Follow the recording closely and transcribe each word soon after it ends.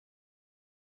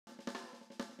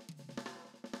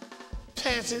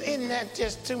Tanson, isn't that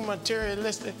just too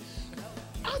materialistic?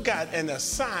 I got an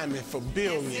assignment for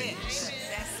billions.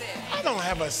 That's it. I don't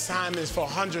have assignments for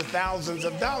hundreds of thousands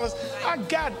of dollars. I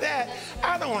got that.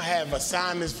 I don't have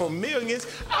assignments for millions.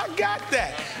 I got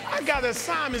that. I got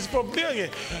assignments for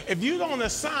billions. If you don't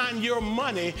assign your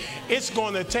money, it's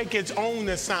going to take its own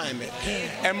assignment.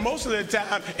 And most of the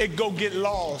time, it go get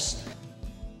lost.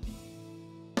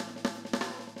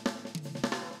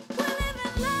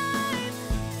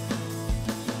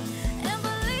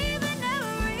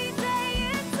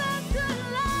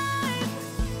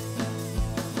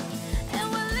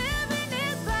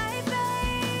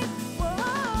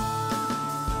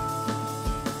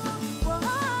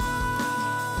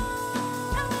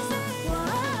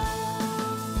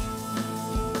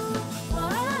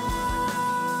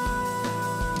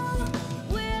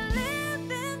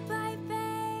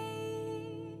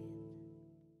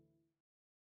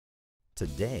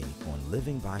 Today on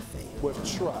Living by Faith. With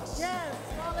trust. Yes,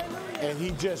 hallelujah. And he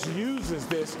just uses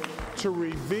this to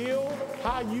reveal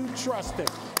how you trust him.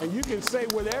 And you can say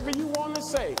whatever you want to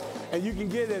say. And you can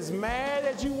get as mad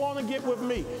as you want to get with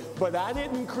me. But I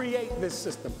didn't create this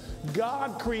system.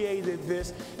 God created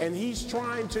this. And he's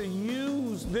trying to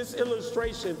use this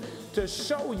illustration to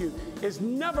show you it's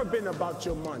never been about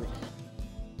your money.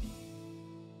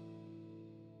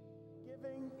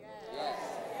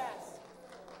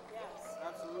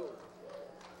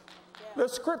 The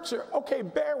scripture, okay,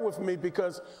 bear with me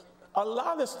because a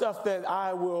lot of stuff that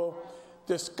I will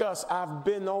discuss, I've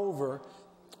been over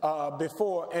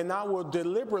before, and I will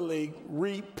deliberately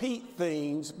repeat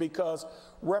things because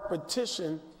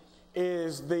repetition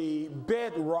is the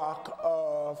bedrock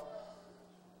of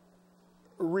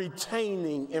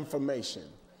retaining information,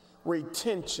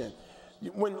 retention.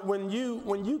 When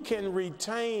you can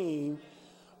retain,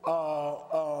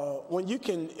 when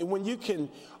you can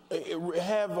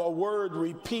have a word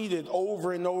repeated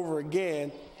over and over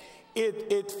again,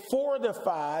 it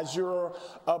fortifies your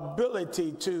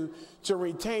ability to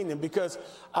retain them. Because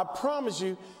I promise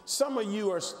you, some of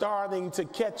you are starting to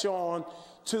catch on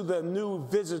to the new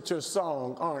visitor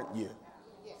song, aren't you?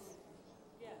 Yes.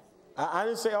 Yes. I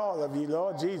didn't say all of you,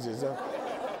 Lord Jesus.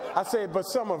 I said, but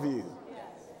some of you. Yes.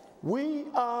 We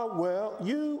are well,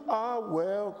 you are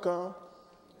welcome.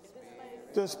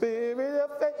 The spirit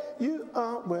of faith, you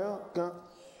are welcome.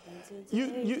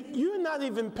 You're not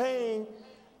even paying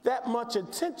that much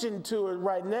attention to it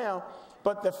right now,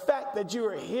 but the fact that you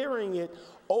are hearing it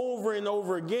over and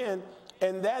over again,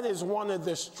 and that is one of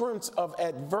the strengths of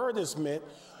advertisement.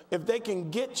 If they can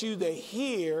get you to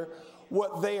hear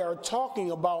what they are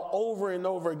talking about over and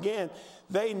over again,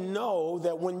 they know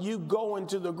that when you go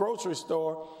into the grocery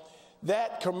store,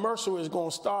 that commercial is going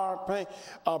to start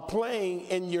playing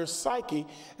in your psyche.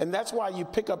 And that's why you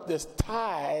pick up this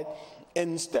Tide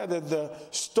instead of the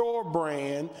store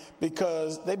brand,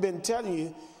 because they've been telling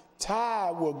you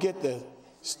Tide will get the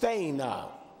stain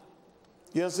out.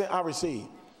 You understand? I receive.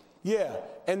 Yeah.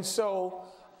 And so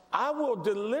I will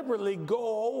deliberately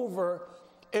go over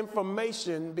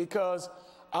information because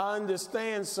I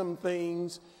understand some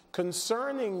things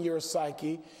concerning your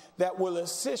psyche that will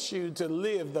assist you to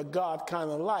live the God kind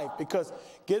of life. Because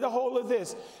get a hold of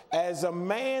this, as a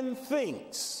man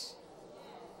thinks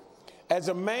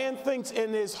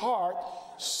in his heart,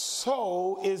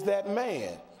 so is that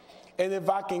man. And if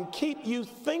I can keep you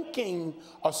thinking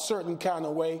a certain kind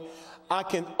of way, I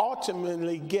can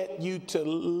ultimately get you to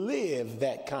live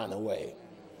that kind of way.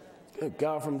 Good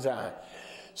God from Zion.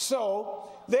 So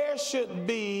there should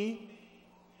be,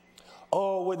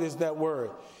 what is that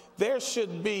word? There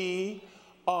should be,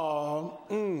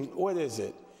 what is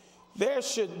it? There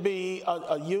should be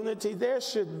a unity. There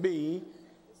should be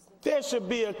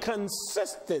a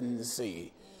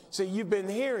consistency. See, you've been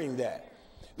hearing that.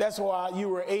 That's why you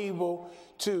were able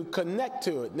to connect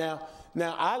to it. Now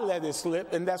I let it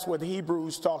slip, and that's what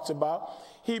Hebrews talks about.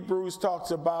 Hebrews talks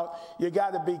about you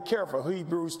got to be careful.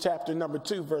 Hebrews chapter number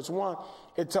 2, verse 1,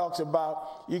 it talks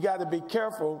about you got to be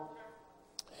careful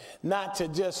not to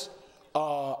just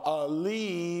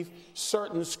leave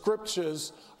certain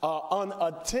scriptures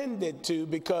unattended to,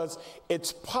 because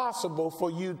it's possible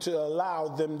for you to allow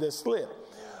them to slip.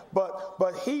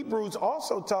 But Hebrews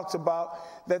also talks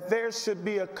about that there should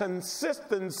be a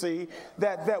consistency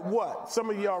that what? Some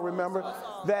of y'all remember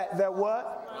that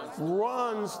what?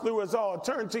 Runs through us all.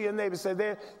 Turn to your neighbor and say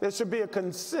there should be a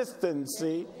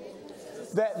consistency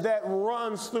that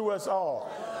runs through us all.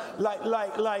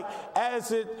 Like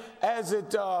as it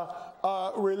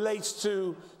relates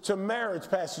to marriage,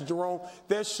 Pastor Jerome,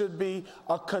 there should be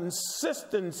a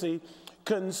consistency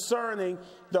concerning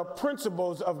the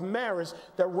principles of marriage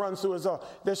that runs through us all.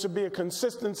 There should be a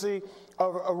consistency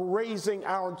of raising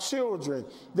our children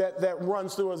that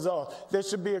runs through us all. There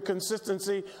should be a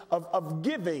consistency of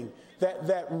giving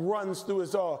that runs through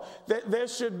us all. There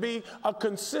should be a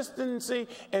consistency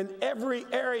in every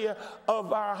area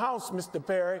of our house, Mr.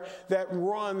 Perry, that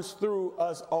runs through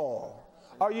us all.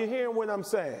 Are you hearing what I'm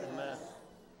saying? Amen.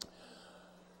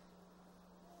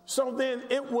 So then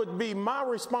it would be my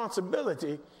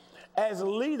responsibility as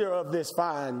leader of this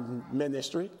fine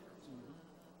ministry.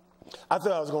 I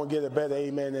thought I was going to get a better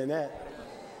amen than that.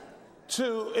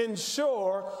 To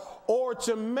ensure or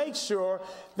to make sure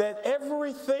that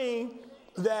everything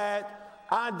that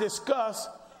I discuss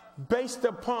based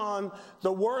upon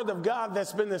the word of God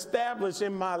that's been established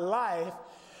in my life,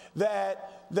 that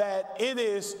it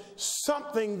is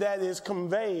something that is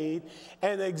conveyed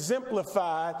and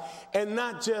exemplified, and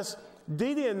not just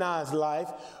Dee and I's life,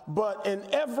 but in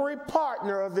every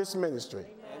partner of this ministry.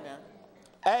 Amen.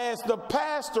 As the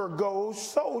pastor goes,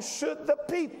 so should the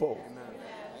people. Amen.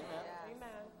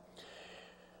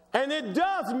 And it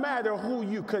does matter who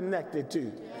you connected to.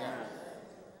 Yeah.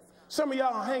 Some of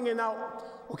y'all are hanging out.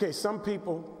 Okay, some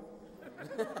people,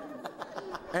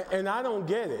 and I don't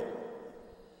get it.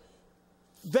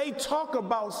 They talk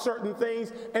about certain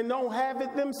things and don't have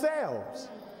it themselves.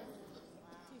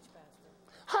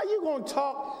 How you going to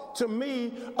talk to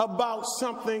me about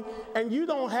something and you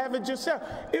don't have it yourself?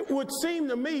 It would seem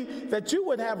to me that you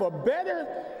would have a better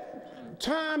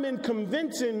time in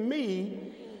convincing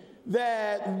me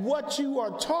that what you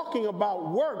are talking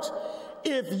about works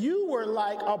if you were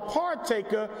like a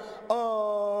partaker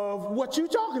of what you're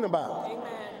talking about. Amen.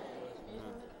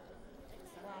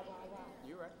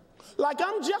 Like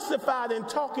I'm justified in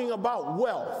talking about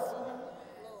wealth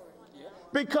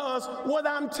because what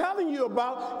I'm telling you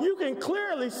about, you can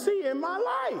clearly see in my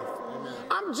life. Amen.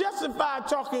 I'm justified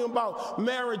talking about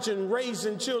marriage and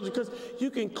raising children because you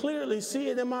can clearly see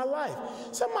it in my life.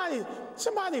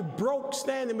 Somebody broke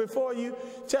standing before you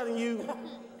telling you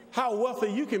how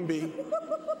wealthy you can be.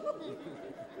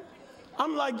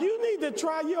 I'm like, you need to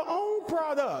try your own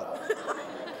product.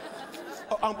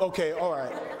 Okay, all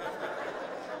right.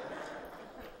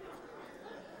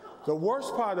 The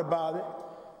worst part about it,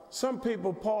 some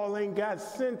people, Paul, ain't got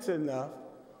sense enough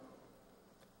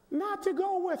not to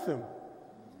go with him.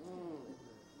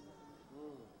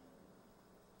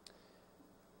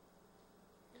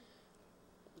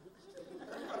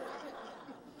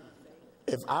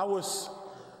 If I was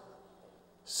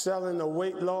selling a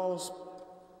weight loss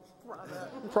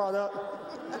product,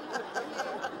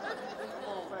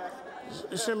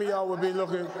 some of y'all would be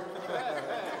looking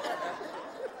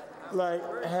like,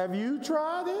 have you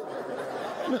tried it?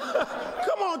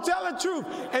 Come on, tell the truth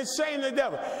and shame the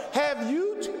devil. Have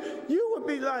you would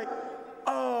be like,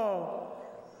 oh,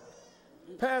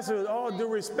 Pastor, with all due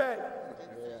respect,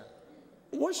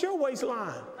 what's your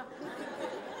waistline?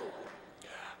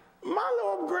 My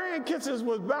little grandkisses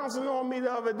was bouncing on me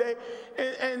the other day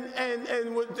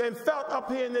and felt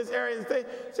up here in this area. And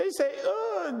she said,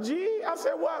 oh, gee. I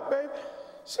said, what, babe?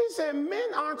 She said,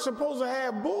 men aren't supposed to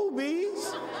have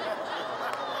boobies.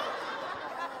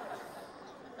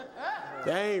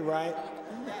 That ain't right.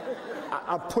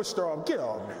 I pushed her off. Get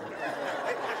off, man.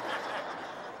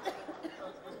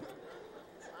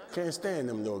 Can't stand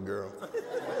them little girls.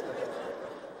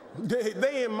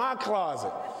 They in my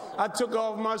closet. I took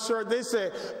off my shirt. They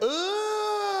said,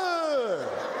 ugh.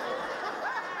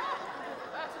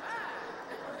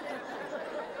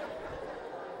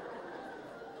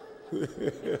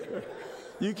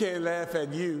 You can't laugh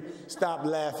at you. Stop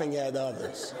laughing at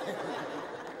others.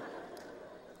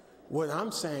 What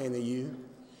I'm saying to you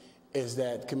is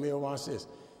that, Camille, watch this.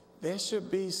 There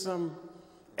should be some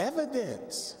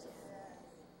evidence.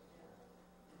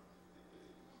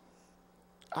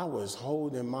 I was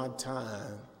holding my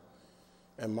time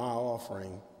and my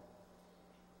offering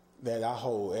that I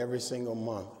hold every single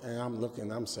month. And I'm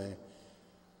looking, I'm saying,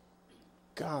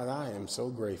 God, I am so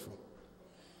grateful.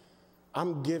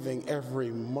 I'm giving every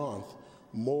month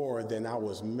more than I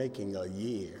was making a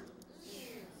year.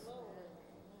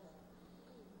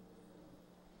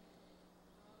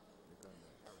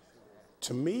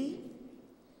 To me,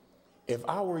 if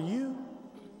I were you,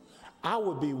 I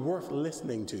would be worth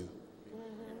listening to.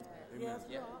 Yes,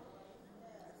 yeah.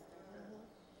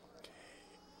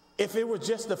 If it was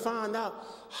just to find out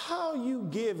how you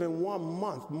give in 1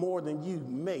 month more than you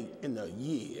make in a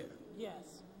year. Yes.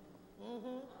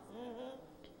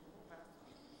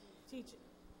 Teach it.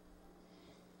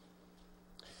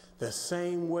 The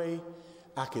same way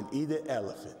I can eat an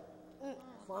elephant.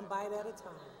 One bite at a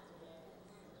time.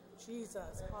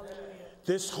 Jesus. Hallelujah.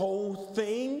 This whole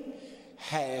thing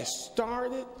has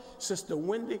started, Sister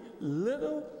Wendy,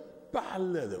 little by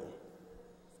little.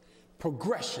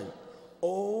 Progression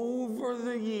over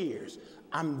the years.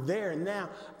 I'm there now.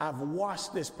 I've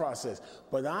watched this process,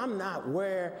 but I'm not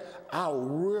where I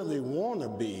really want to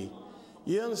be.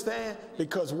 You understand?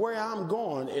 Because where I'm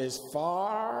going is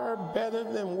far better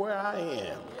than where I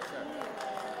am.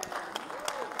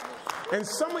 And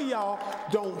some of y'all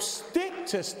don't stick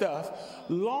to stuff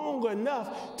long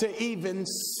enough to even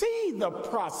see the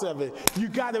process of it. You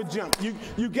got to jump.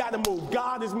 You got to move.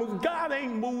 God is moving. God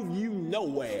ain't moved you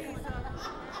nowhere.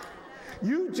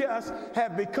 You just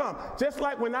have become. Just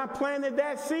like when I planted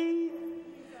that seed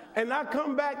and I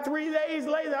come back 3 days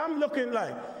later, I'm looking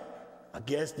like, I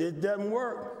guess this doesn't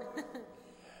work.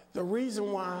 The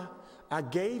reason why I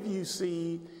gave you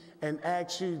seed and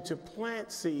asked you to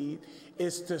plant seed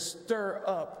is to stir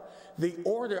up the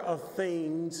order of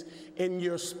things in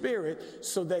your spirit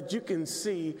so that you can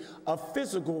see a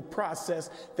physical process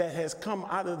that has come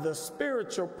out of the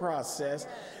spiritual process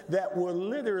that will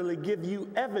literally give you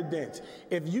evidence.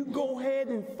 If you go ahead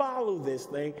and follow this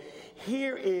thing,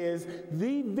 here is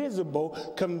the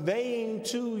visible conveying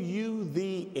to you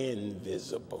the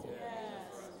invisible.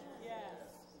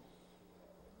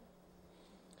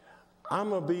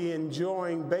 I'm going to be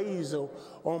enjoying basil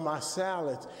on my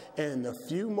salads in a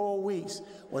few more weeks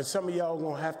when some of y'all are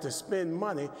going to have to spend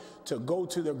money to go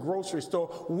to the grocery store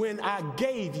when I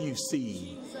gave you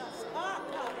seed.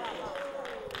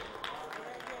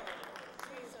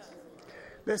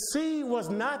 The seed was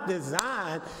not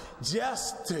designed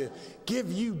just to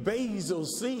give you basil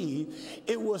seed.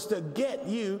 It was to get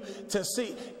you to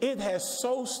see. It has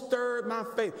so stirred my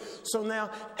faith. So now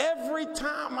every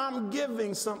time I'm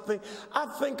giving something, I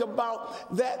think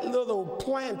about that little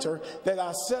planter that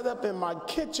I set up in my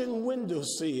kitchen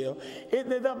windowsill.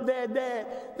 Isn't it up there, Dad?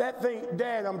 That thing,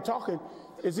 Dad, I'm talking.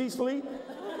 Is he asleep?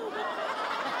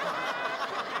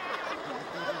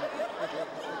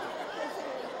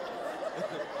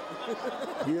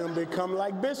 You done become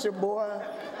like Bishop, boy.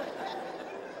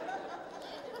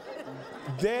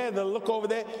 Dad will look over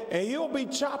there, and he'll be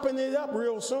chopping it up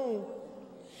real soon.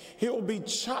 He'll be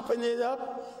chopping it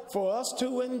up for us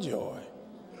to enjoy.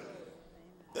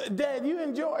 Dad, you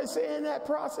enjoy seeing that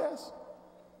process?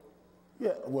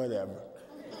 Yeah, whatever.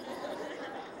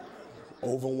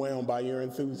 Overwhelmed by your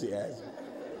enthusiasm.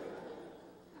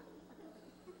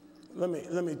 Let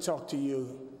me talk to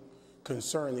you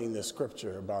concerning the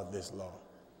scripture about this law.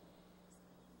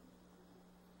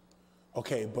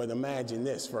 Okay, but imagine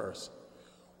this first.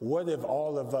 What if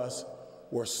all of us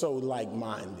were so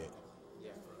like-minded?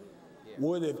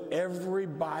 What if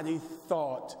everybody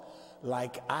thought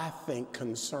like I think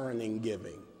concerning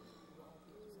giving?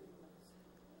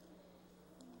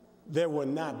 There would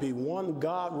not be one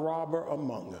God robber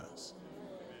among us.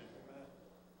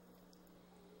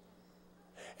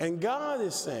 And God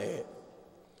is saying,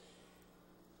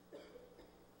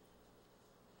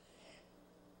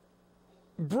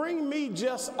 bring me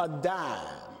just a dime.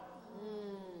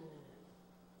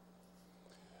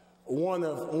 One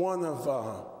of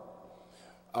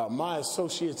my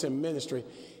associates in ministry,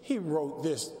 he wrote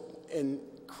this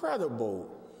incredible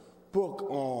book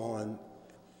on,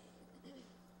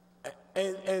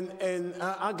 and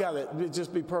I gotta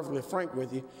just be perfectly frank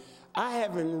with you. I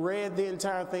haven't read the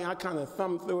entire thing. I kind of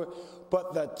thumbed through it,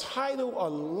 but the title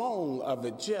alone of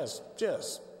it just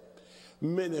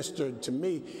ministered to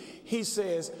me. He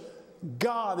says,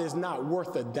 God is not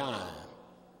worth a dime.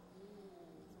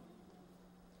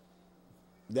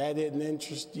 That didn't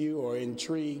interest you or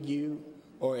intrigue you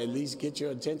or at least get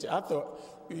your attention. I thought,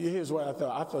 here's what I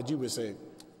thought. I thought you would say,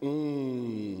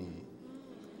 You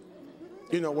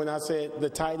know, when I said the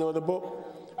title of the book,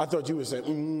 I thought you would say,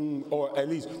 or at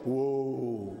least,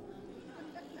 whoa.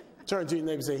 Turn to your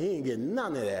neighbor and say, he ain't getting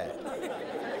none of that.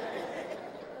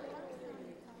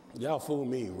 Y'all fooled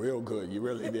me real good. You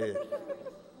really did.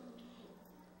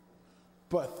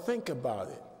 But think about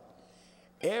it.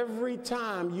 Every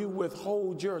time you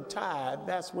withhold your tithe,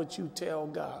 that's what you tell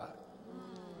God.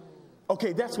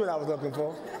 Okay, that's what I was looking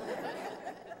for.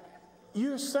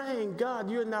 You're saying, God,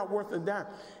 you're not worth a dime.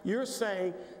 You're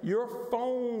saying your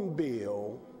phone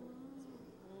bill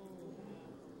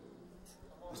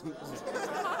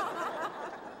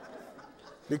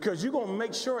because you're going to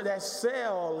make sure that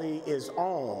celly is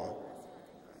on.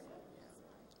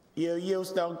 You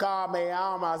used to call me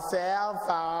on my cell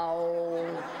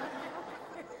phone.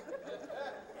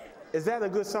 Is that a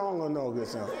good song or no good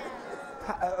song?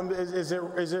 Is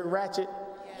it ratchet?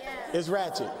 Yes. It's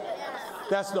ratchet. Yes.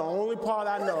 That's the only part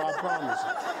I know, I promise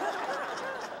you.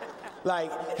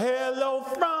 Like, hello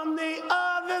from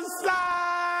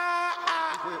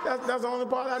That's the only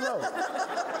part I know.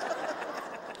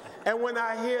 And when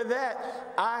I hear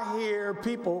that, I hear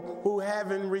people who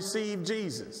haven't received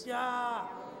Jesus. Yeah.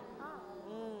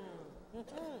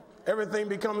 Everything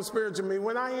becomes spiritual to me.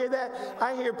 When I hear that,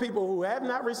 I hear people who have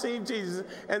not received Jesus,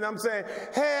 and I'm saying,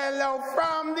 hello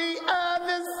from the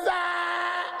other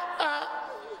side.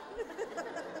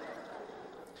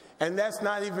 And that's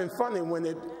not even funny when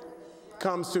it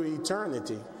comes to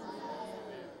eternity.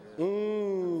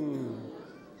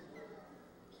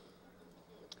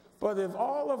 But if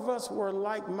all of us were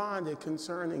like-minded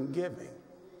concerning giving,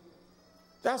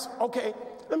 that's okay.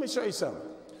 Let me show you something.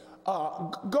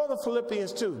 Go to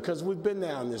Philippians 2, because we've been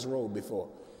down this road before.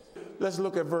 Let's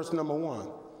look at verse number 1.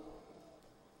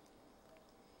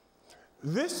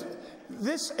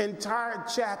 This entire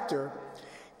chapter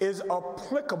is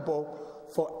applicable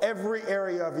for every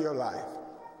area of your life.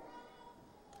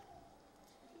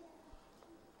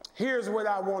 Here's what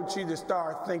I want you to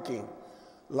start thinking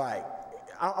like.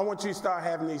 I want you to start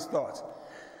having these thoughts.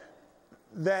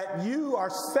 That you are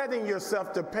setting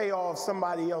yourself to pay off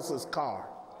somebody else's car.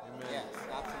 Amen. Yes,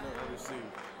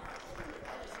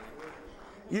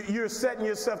 absolutely. You're setting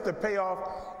yourself to pay off,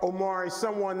 Omari,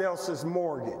 someone else's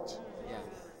mortgage. Yes.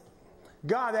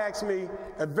 God asked me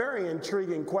a very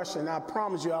intriguing question. I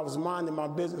promise you, I was minding my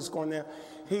business going there.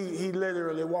 He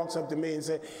literally walks up to me and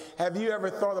said, have you ever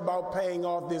thought about paying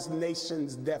off this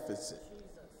nation's deficit?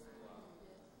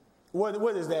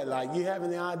 What is that like? You have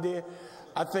any idea?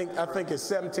 I think it's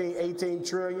 17, 18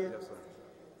 trillion. Yes, sir.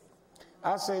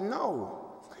 I say, no.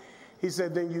 He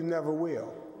said, then you never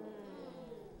will.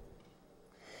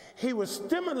 He was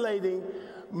stimulating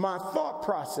my thought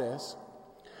process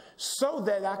so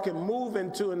that I could move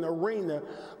into an arena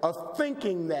of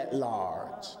thinking that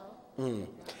large. And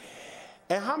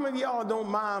how many of y'all don't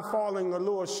mind falling a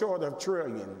little short of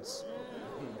trillions?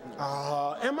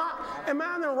 Am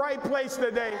I in the right place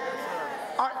today?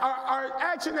 Our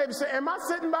action neighbors say, am I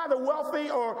sitting by the wealthy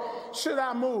or should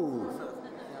I move?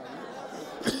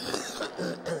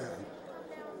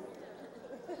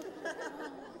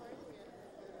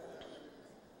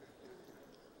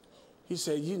 He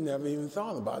said, you never even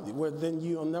thought about it. Well, then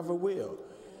you never will.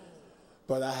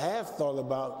 But I have thought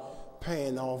about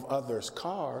paying off others'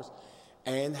 cars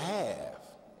and have.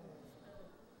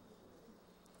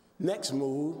 Next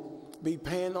move, be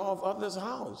paying off others'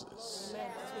 houses.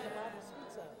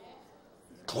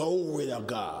 Glory to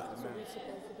God.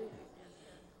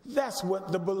 That's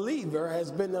what the believer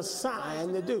has been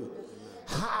assigned to do.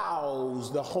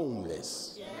 House the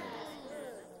homeless.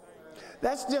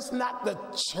 That's just not the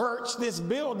church, this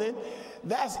building.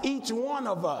 That's each one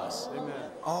of us.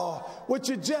 Amen. Would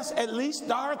you just at least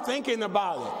start thinking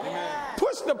about it? Amen.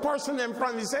 Push the person in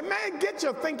front of you. Say, man, get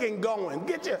your thinking going.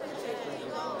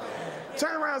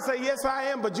 Turn around and say, yes, I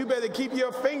am, but you better keep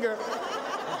your finger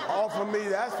off of me,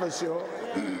 that's for sure.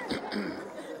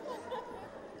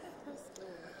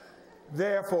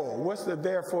 Therefore, what's the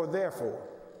therefore?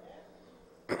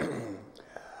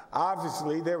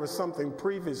 Obviously, there was something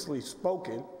previously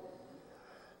spoken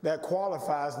that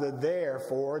qualifies the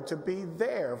therefore to be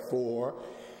there for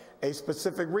a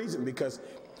specific reason, because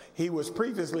he was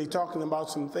previously talking about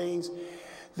some things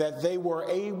that they were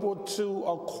able to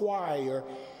acquire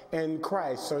in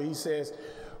Christ. So he says,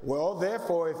 well,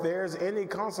 therefore, if there's any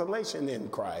consolation in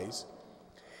Christ,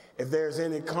 if there's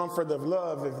any comfort of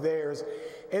love, if there's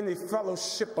any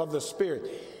fellowship of the Spirit,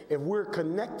 if we're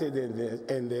connected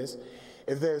in this,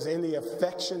 if there's any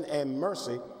affection and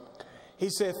mercy, he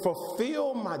said,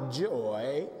 fulfill my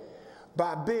joy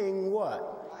by being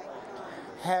what?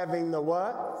 Having the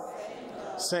what?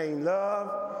 Same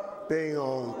love, being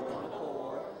on.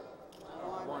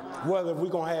 Well, if we're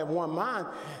going to have one mind,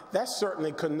 that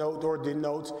certainly connotes or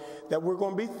denotes that we're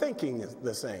going to be thinking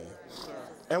the same.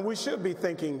 And we should be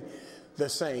thinking the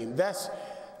same. That's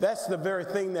the very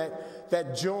thing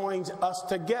that joins us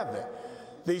together.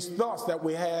 These thoughts that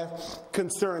we have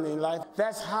concerning life,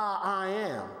 that's how I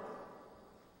am.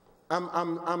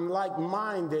 I'm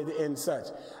like-minded in such.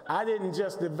 I didn't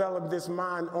just develop this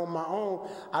mind on my own.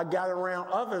 I got around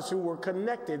others who were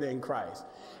connected in Christ.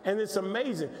 And it's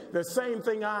amazing. The same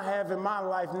thing I have in my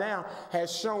life now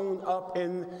has shown up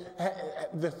in,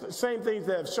 the same things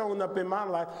that have shown up in my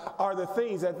life are the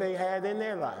things that they had in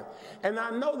their life. And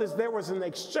I noticed there was an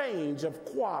exchange of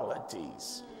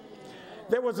qualities.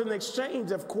 There was an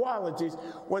exchange of qualities.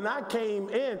 When I came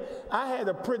in, I had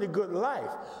a pretty good life,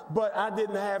 but I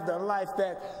didn't have the life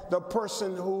that the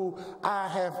person who I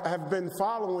have been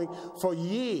following for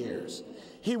years,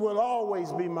 he will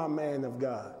always be my man of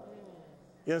God.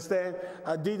 You understand?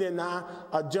 Dita and I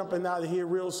are jumping out of here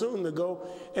real soon to go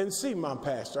and see my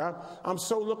pastor. I'm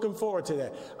so looking forward to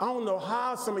that. I don't know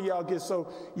how some of y'all get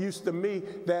so used to me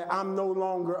that I'm no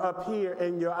longer up here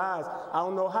in your eyes. I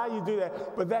don't know how you do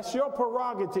that, but that's your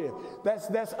prerogative.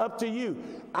 That's up to you.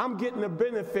 I'm getting the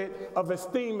benefit of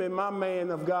esteeming my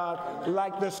man of God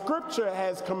like the scripture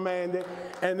has commanded,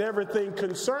 and everything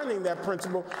concerning that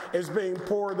principle is being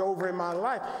poured over in my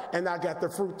life, and I got the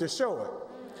fruit to show it.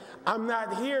 I'm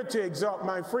not here to exalt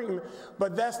Mike Freeman,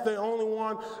 but that's the only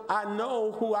one I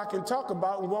know who I can talk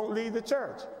about and won't leave the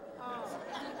church.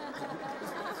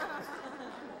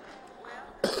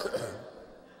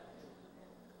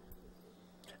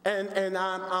 And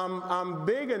I'm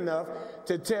big enough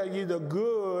to tell you the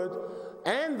good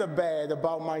and the bad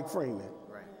about Mike Freeman.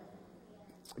 Right.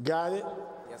 Got it?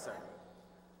 Yes, sir.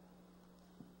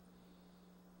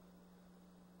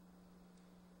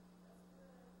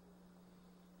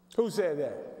 Who said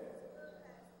that?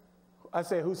 I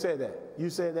said, who said that? You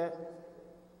said that?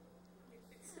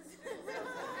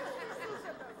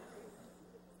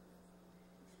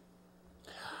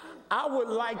 I would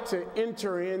like to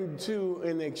enter into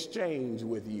an exchange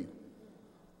with you.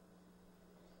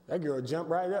 That girl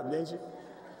jumped right up, didn't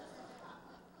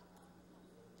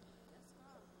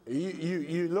she?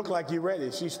 You look like you're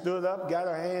ready. She stood up, got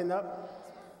her hand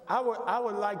up. I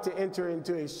would like to enter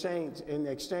into an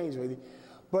exchange with you.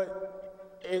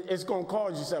 But it's going to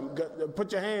cause you something.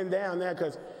 Put your hand down there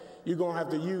because you're going to have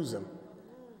to use them.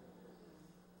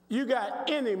 You got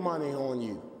any money on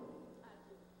you?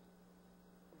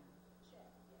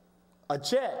 A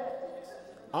check?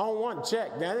 I don't want a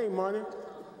check. That ain't money.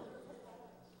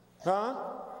 Huh?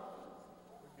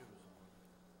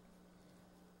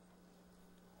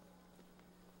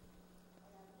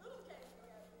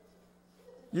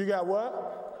 You got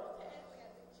what?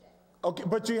 Okay,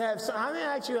 but you have some. I didn't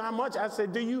ask you how much. I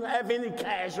said, do you have any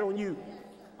cash on you?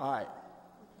 All right.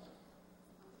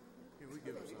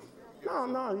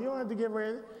 No, you don't have to give her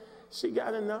any. She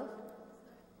got enough.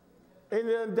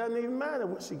 It doesn't even matter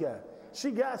what she got.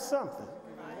 She got something.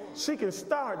 She can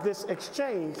start this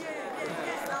exchange.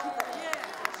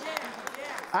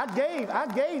 I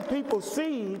gave people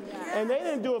seed, and they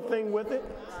didn't do a thing with it.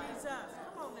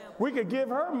 We could give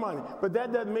her money, but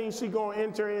that doesn't mean she's going to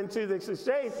enter into this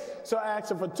exchange. So I asked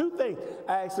her for two things.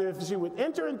 I asked her if she would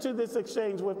enter into this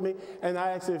exchange with me, and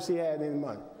I asked her if she had any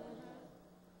money.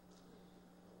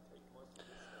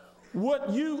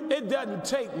 It doesn't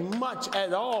take much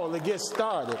at all to get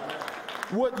started.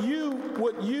 Would you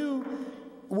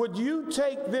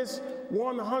take this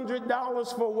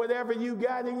 $100 for whatever you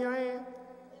got in your hand?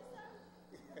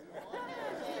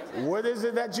 What is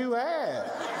it that you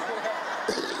have?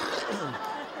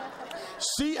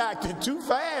 She acted too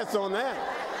fast on that.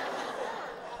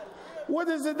 What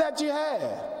is it that you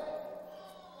have?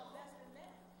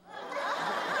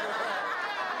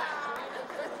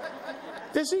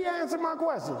 Did she answer my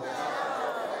question?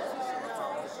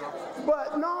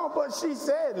 But she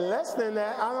said less than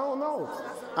that. I don't know.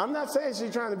 I'm not saying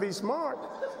she's trying to be smart.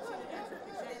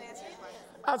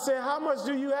 I said, how much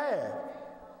do you have?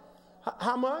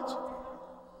 How much?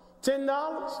 $10?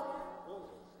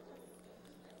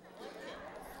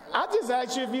 I just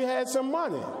asked you if you had some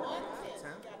money.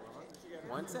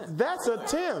 1 cent. That's a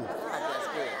 10.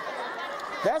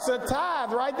 That's a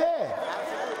tithe right there.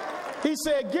 He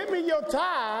said, give me your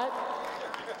tithe.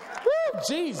 Woo,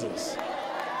 Jesus.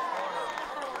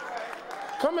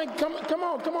 Come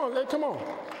on.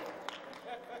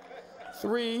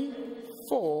 3,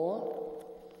 4,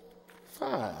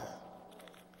 5.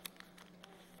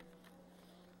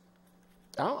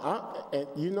 And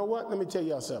you know what? Let me tell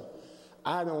y'all something.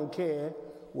 I don't care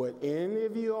what any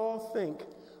of you all think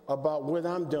about what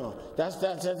I'm doing. That's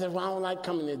why I don't like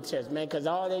coming to church, man, because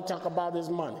all they talk about is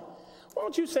money. Why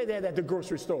don't you say that at the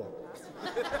grocery store?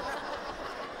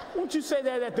 Why don't you say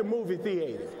that at the movie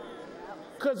theater?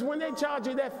 Because when they charge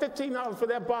you that $15 for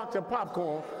that box of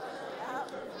popcorn,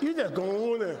 you just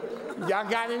go on and, y'all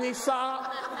got any salt?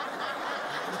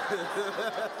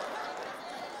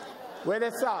 Where the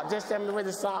salt? Just tell me where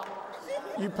the salt.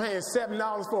 You paying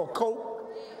 $7 for a Coke?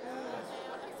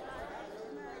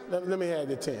 Let me have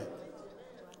the 10.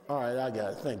 All right, I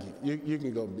got it. Thank you. You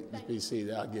can go be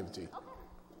seated. I'll give it to you.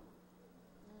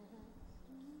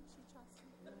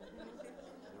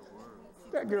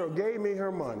 That girl gave me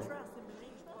her money.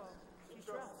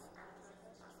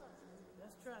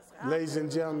 Ladies and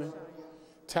gentlemen,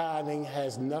 tithing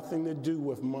has nothing to do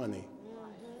with money.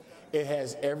 It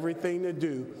has everything to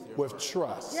do with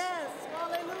trust. Yes,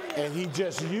 hallelujah. And he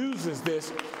just uses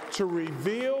this to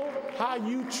reveal how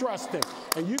you trust him.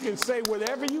 And you can say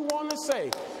whatever you want to say,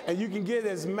 and you can get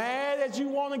as mad as you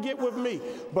want to get with me.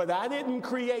 But I didn't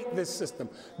create this system.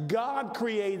 God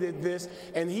created this,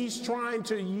 and he's trying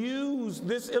to use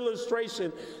this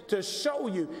illustration to show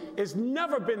you it's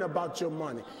never been about your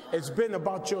money. It's been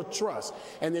about your trust.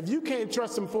 And if you can't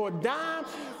trust him for a dime,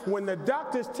 when the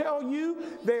doctors tell you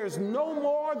there's no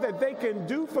more that they can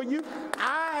do for you,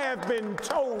 I have been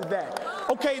told that.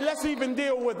 Okay, let's even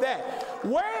deal with that.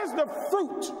 Where's the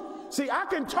fruit? See, I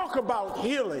can talk about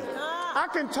healing. I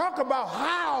can talk about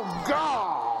how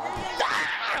God,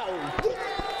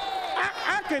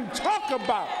 I can talk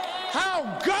about how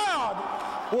God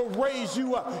will raise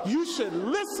you up. You should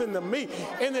listen to me.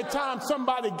 Anytime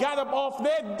somebody got up off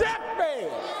their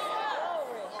deathbed,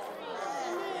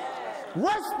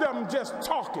 rest of them just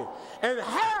talking, and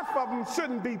half of them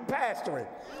shouldn't be pastoring.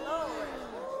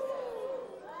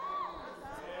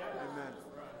 Amen.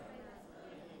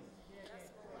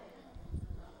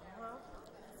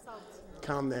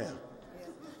 Calm down.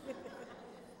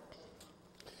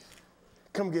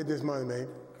 Come get this money, man.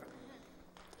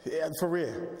 Yeah, for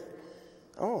real.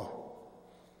 Oh,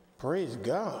 praise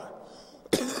God.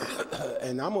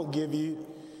 And I'm going to give you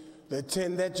the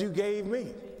 10 that you gave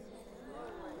me.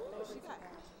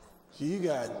 You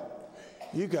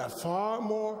got far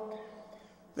more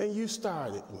than you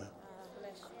started with.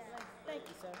 Thank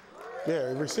you, sir.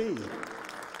 Yeah, receive.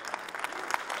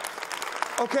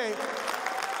 Okay,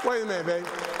 wait a minute, babe.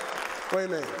 Wait a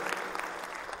minute.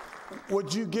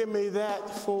 Would you give me that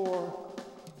for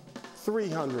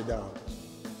 $300?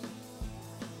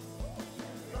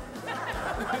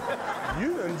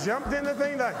 You done jumped in the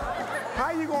thing like, how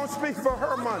you gonna speak for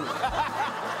her money?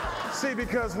 See,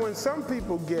 because when some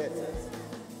people get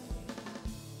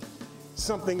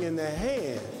something in their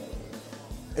hand,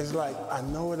 it's like, I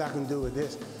know what I can do with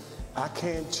this. I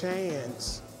can't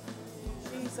chance.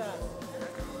 Jesus.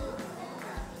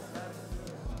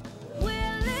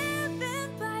 We're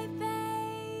living by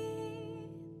faith.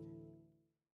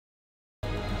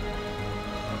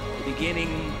 The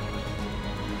beginning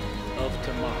of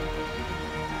tomorrow.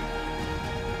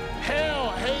 Hell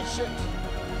hates it.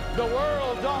 The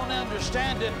world don't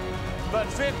understand it. But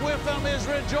Vic Witham is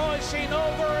rejoicing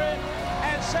over it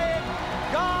and saying,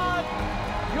 God,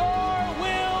 your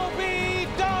will be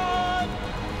done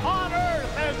on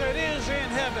earth as it is in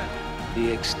heaven.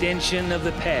 The extension of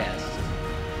the past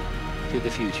to the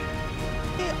future.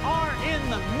 We are in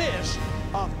the midst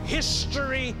of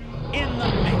history in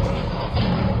the making.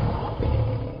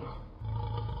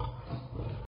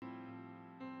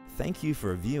 Thank you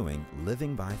for viewing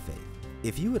Living by Faith.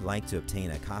 If you would like to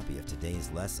obtain a copy of today's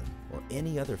lesson or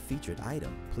any other featured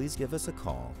item, please give us a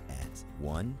call at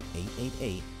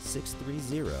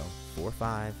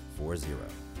 1-888-630-4540.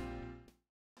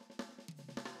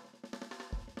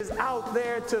 Is out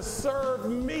there to serve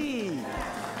me.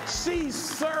 She's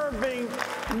serving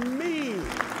me.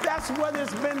 That's what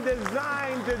it's been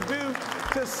designed to do,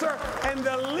 to serve. And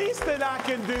the least that I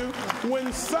can do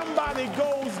when somebody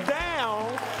goes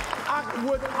down, I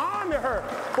would honor her.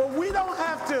 But we don't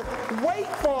have to wait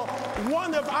for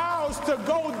one of ours to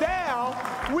go down.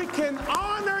 We can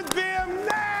honor them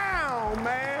now,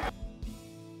 man.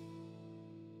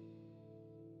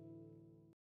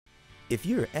 If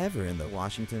you're ever in the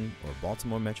Washington or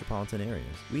Baltimore metropolitan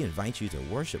areas, we invite you to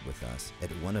worship with us at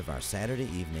one of our Saturday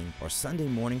evening or Sunday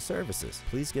morning services.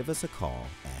 Please give us a call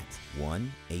at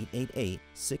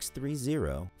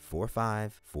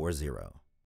 1-888-630-4540.